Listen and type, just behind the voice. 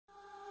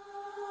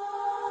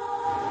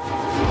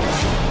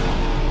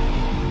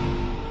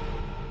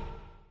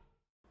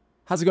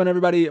How's it going,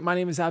 everybody? My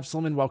name is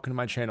Absalom and welcome to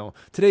my channel.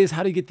 Today is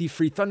how to get the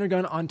free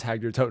Thundergun on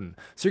Tag der Toten.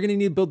 So you're going to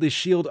need to build this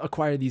shield,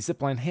 acquire the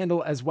zipline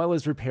handle, as well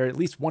as repair at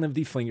least one of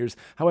the flingers.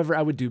 However,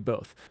 I would do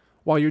both.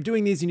 While you're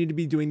doing these, you need to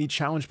be doing the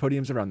challenge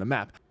podiums around the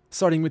map.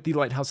 Starting with the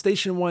Lighthouse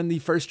Station one, the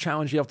first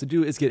challenge you have to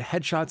do is get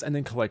headshots and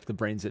then collect the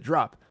brains that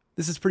drop.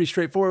 This is pretty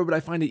straightforward, but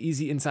I find it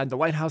easy inside the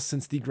lighthouse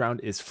since the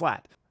ground is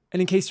flat. And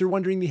in case you're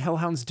wondering, the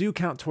Hellhounds do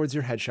count towards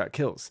your headshot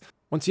kills.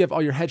 Once you have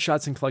all your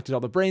headshots and collected all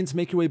the brains,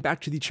 make your way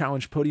back to the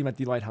challenge podium at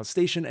the Lighthouse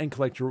Station and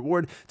collect your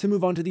reward to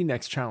move on to the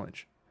next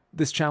challenge.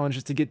 This challenge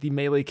is to get the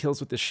melee kills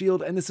with the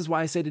shield, and this is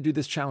why I say to do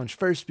this challenge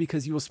first,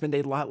 because you will spend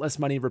a lot less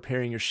money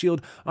repairing your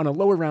shield on a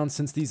lower round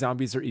since these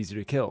zombies are easier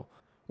to kill.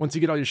 Once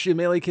you get all your shield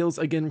melee kills,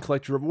 again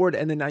collect your reward,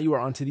 and then now you are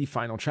on to the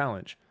final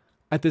challenge.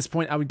 At this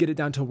point, I would get it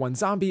down to one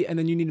zombie, and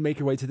then you need to make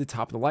your way to the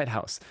top of the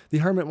lighthouse. The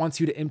hermit wants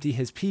you to empty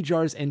his pee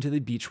jars into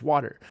the beach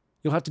water.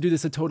 You'll have to do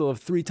this a total of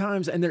 3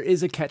 times, and there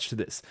is a catch to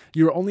this.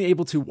 You are only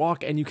able to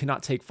walk and you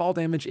cannot take fall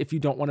damage if you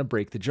don't want to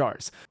break the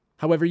jars.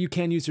 However, you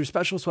can use your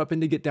specialist weapon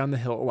to get down the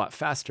hill a lot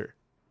faster.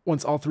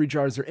 Once all 3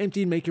 jars are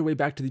emptied, make your way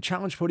back to the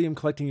challenge podium,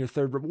 collecting your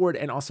third reward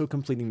and also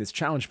completing this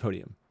challenge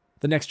podium.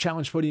 The next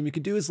challenge podium you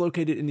can do is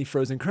located in the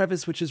frozen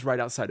crevice, which is right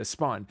outside of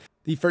spawn.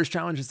 The first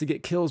challenge is to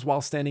get kills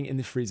while standing in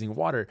the freezing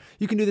water.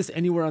 You can do this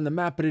anywhere on the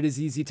map, but it is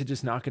easy to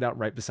just knock it out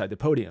right beside the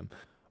podium.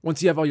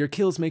 Once you have all your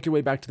kills, make your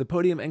way back to the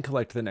podium and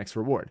collect the next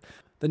reward.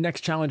 The next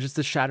challenge is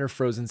to shatter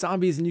frozen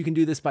zombies, and you can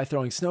do this by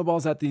throwing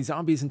snowballs at these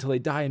zombies until they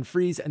die and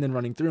freeze, and then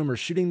running through them or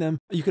shooting them.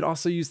 You could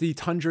also use the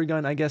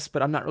THUNDERGUN, I guess,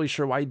 but I'm not really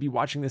sure why you'd be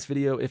watching this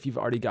video if you've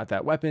already got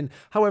that weapon.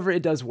 However,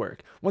 it does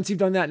work. Once you've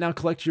done that, now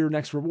collect your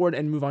next reward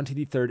and move on to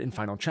the third and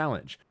final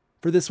challenge.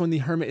 For this one, the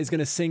hermit is going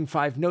to sing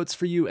 5 notes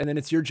for you, and then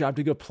it's your job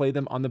to go play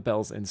them on the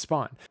bells in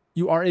spawn.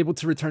 You are able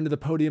to return to the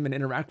podium and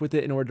interact with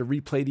it in order to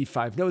replay the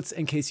 5 notes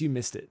in case you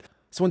missed it.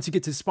 So once you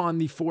get to spawn,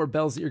 the 4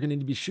 bells that you're going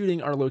to be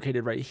shooting are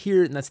located right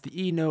here, and that's the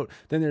E note,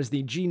 then there's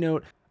the G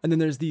note, and then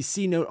there's the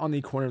C note on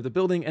the corner of the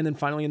building, and then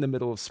finally in the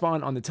middle of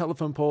spawn on the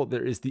telephone pole,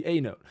 there is the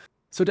A note.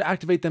 So to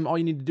activate them, all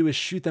you need to do is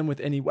shoot them with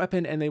any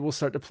weapon, and they will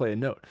start to play a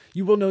note.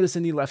 You will notice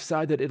in the left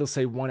side that it'll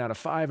say 1 out of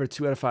 5 or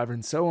 2 out of 5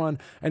 and so on,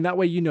 and that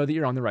way you know that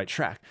you're on the right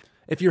track.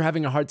 If you're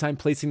having a hard time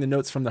placing the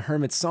notes from the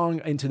hermit's song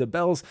into the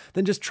bells,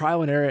 then just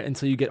trial and error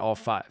until you get all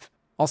 5.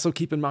 Also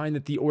keep in mind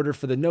that the order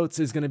for the notes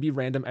is going to be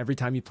random every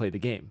time you play the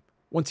game.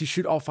 Once you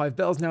shoot all 5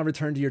 bells, now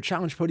return to your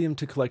challenge podium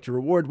to collect your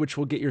reward, which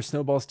will get your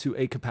snowballs to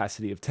a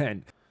capacity of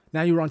 10.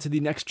 Now you're on to the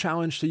next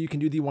challenge, so you can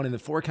do the one in the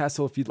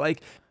forecastle if you'd like,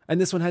 and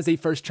this one has a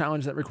first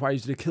challenge that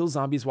requires you to kill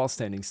zombies while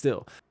standing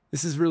still.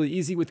 This is really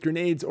easy with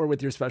grenades or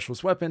with your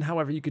specialist weapon,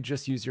 however you could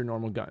just use your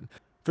normal gun.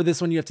 For this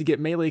one you have to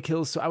get melee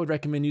kills, so I would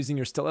recommend using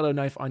your stiletto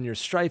knife on your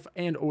strife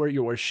and or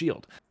your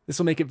shield. This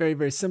will make it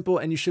very simple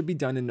and you should be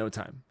done in no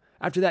time.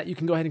 After that you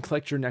can go ahead and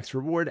collect your next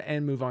reward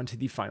and move on to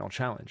the final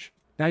challenge.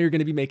 Now you're going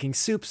to be making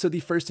soup, so the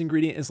first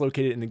ingredient is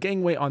located in the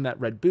gangway on that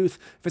red booth.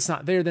 If it's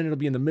not there, then it'll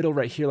be in the middle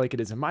right here like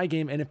it is in my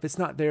game, and if it's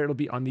not there, it'll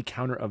be on the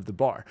counter of the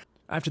bar.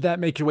 After that,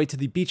 make your way to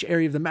the beach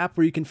area of the map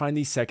where you can find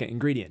the second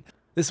ingredient.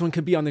 This one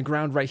could be on the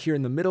ground right here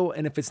in the middle,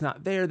 and if it's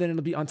not there, then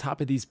it'll be on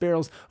top of these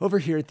barrels over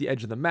here at the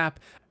edge of the map.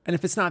 And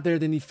if it's not there,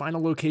 then the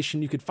final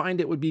location you could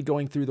find it would be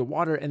going through the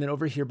water, and then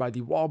over here by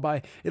the wall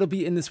it'll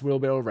be in this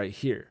wheelbarrow right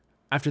here.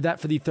 After that,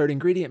 for the third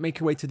ingredient, make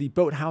your way to the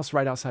boathouse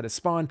right outside of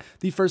spawn.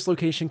 The first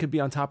location could be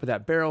on top of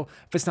that barrel.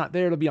 If it's not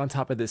there, it'll be on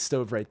top of this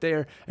stove right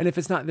there. And if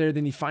it's not there,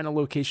 then the final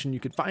location you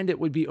could find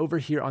it would be over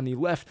here on the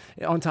left,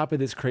 on top of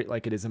this crate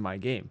like it is in my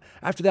game.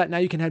 After that, now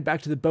you can head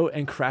back to the boat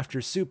and craft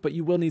your soup, but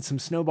you will need some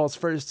snowballs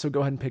first, so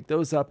go ahead and pick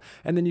those up,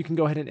 and then you can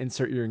go ahead and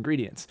insert your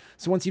ingredients.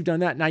 So once you've done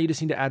that, now you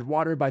just need to add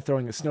water by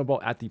throwing a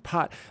snowball at the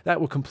pot.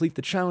 That will complete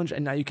the challenge,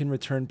 and now you can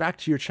return back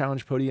to your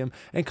challenge podium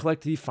and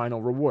collect the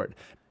final reward.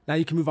 Now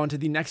you can move on to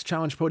the next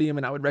challenge podium,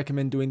 and I would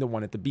recommend doing the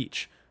one at the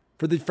beach.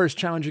 For the first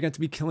challenge, you're going to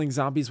be killing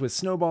zombies with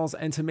snowballs,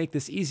 and to make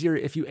this easier,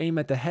 if you aim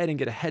at the head and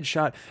get a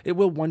headshot, it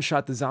will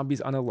one-shot the zombies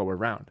on a lower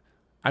round.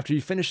 After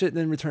you finish it,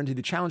 then return to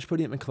the challenge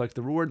podium and collect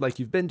the reward like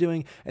you've been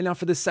doing. And now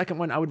for the second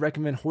one, I would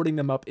recommend hoarding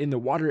them up in the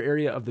water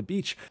area of the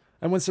beach.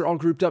 And once they're all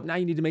grouped up, now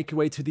you need to make your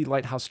way to the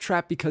lighthouse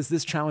trap, because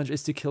this challenge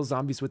is to kill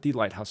zombies with the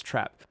lighthouse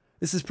trap.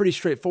 This is pretty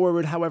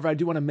straightforward, however I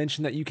do want to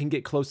mention that you can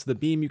get close to the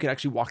beam. You can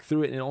actually walk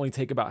through it and only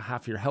take about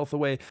half your health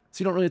away,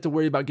 so you don't really have to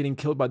worry about getting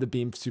killed by the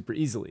beam super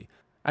easily.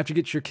 After you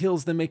get your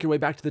kills, then make your way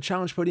back to the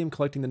challenge podium,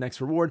 collecting the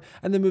next reward,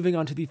 and then moving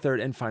on to the third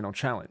and final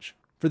challenge.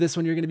 For this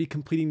one, you're going to be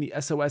completing the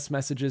SOS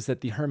messages that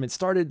the hermit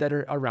started that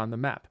are around the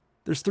map.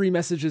 There's 3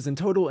 messages in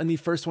total, and the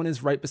first one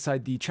is right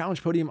beside the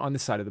challenge podium on the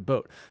side of the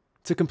boat.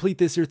 To complete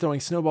this, you're throwing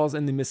snowballs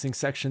in the missing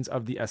sections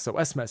of the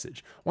SOS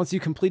message. Once you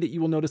complete it, you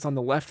will notice on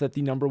the left that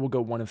the number will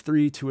go 1 of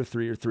 3, 2 of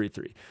 3, or 3 of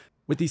 3.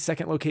 With the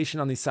second location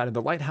on the side of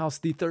the lighthouse,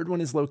 the third one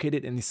is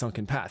located in the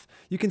sunken path.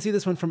 You can see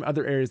this one from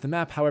other areas of the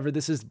map, however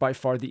this is by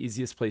far the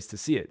easiest place to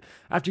see it.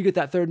 After you get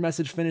that third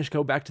message finished,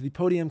 go back to the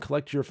podium,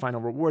 collect your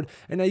final reward,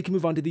 and now you can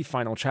move on to the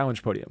final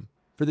challenge podium.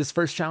 For this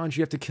first challenge,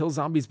 you have to kill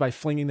zombies by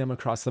flinging them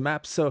across the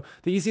map, so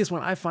the easiest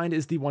one I find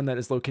is the one that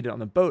is located on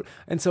the boat,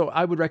 and so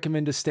I would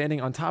recommend just standing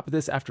on top of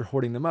this after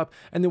hoarding them up,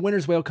 and the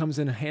winner's whale comes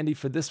in handy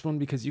for this one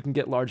because you can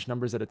get large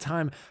numbers at a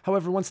time.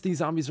 However, once these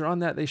zombies are on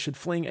that, they should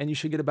fling, and you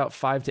should get about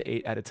 5 to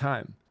 8 at a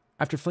time.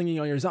 After flinging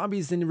all your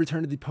zombies, then you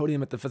return to the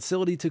podium at the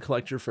facility to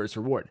collect your first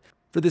reward.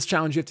 For this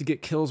challenge, you have to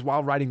get kills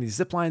while riding the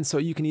zipline, so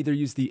you can either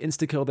use the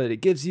insta-kill that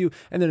it gives you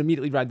and then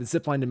immediately ride the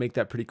zipline to make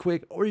that pretty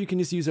quick, or you can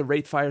just use a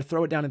wraith fire,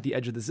 throw it down at the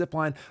edge of the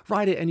zipline,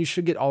 ride it, and you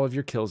should get all of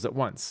your kills at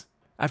once.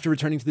 After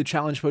returning to the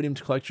challenge podium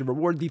to collect your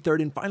reward, the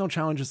third and final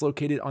challenge is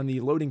located on the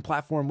loading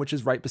platform, which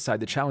is right beside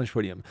the challenge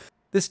podium.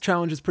 This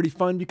challenge is pretty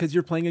fun because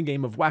you're playing a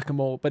game of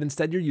whack-a-mole, but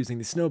instead you're using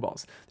the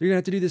snowballs. You're going to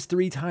have to do this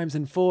 3 times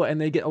in full,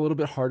 and they get a little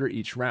bit harder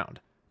each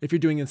round. If you're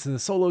doing this in a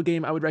solo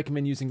game, I would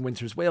recommend using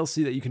Winter's Whale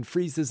so that you can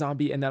freeze the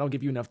zombie, and that'll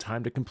give you enough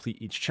time to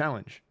complete each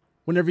challenge.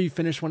 Whenever you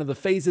finish one of the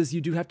phases, you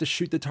do have to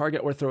shoot the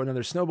target or throw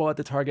another snowball at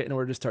the target in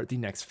order to start the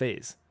next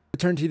phase.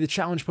 Return to the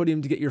challenge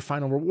podium to get your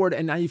final reward,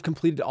 and now you've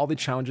completed all the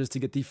challenges to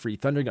get the free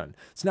Thundergun.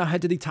 So now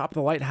head to the top of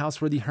the lighthouse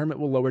where the hermit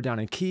will lower down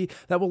a key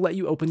that will let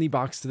you open the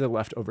box to the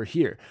left over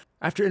here.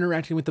 After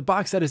interacting with the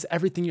box, that is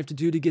everything you have to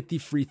do to get the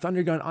free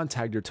Thundergun on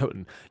Tag der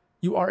Toten.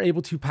 You are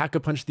able to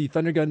pack-a-punch the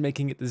Thundergun,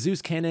 making it the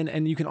Zeus cannon,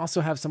 and you can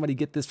also have somebody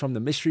get this from the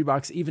mystery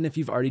box even if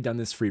you've already done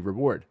this free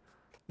reward.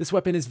 This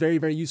weapon is very,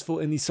 very useful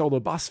in the solo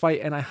boss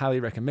fight, and I highly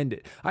recommend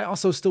it. I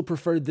also still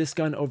prefer this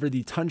gun over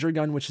the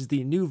THUNDERGUN, which is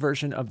the new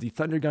version of the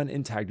Thundergun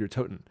in Tag der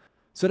Toten.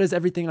 So that is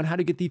everything on how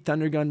to get the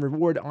Thundergun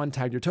reward on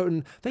Tag der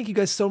Toten. Thank you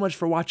guys so much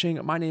for watching.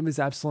 My name is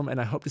Absalom,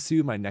 and I hope to see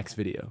you in my next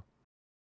video.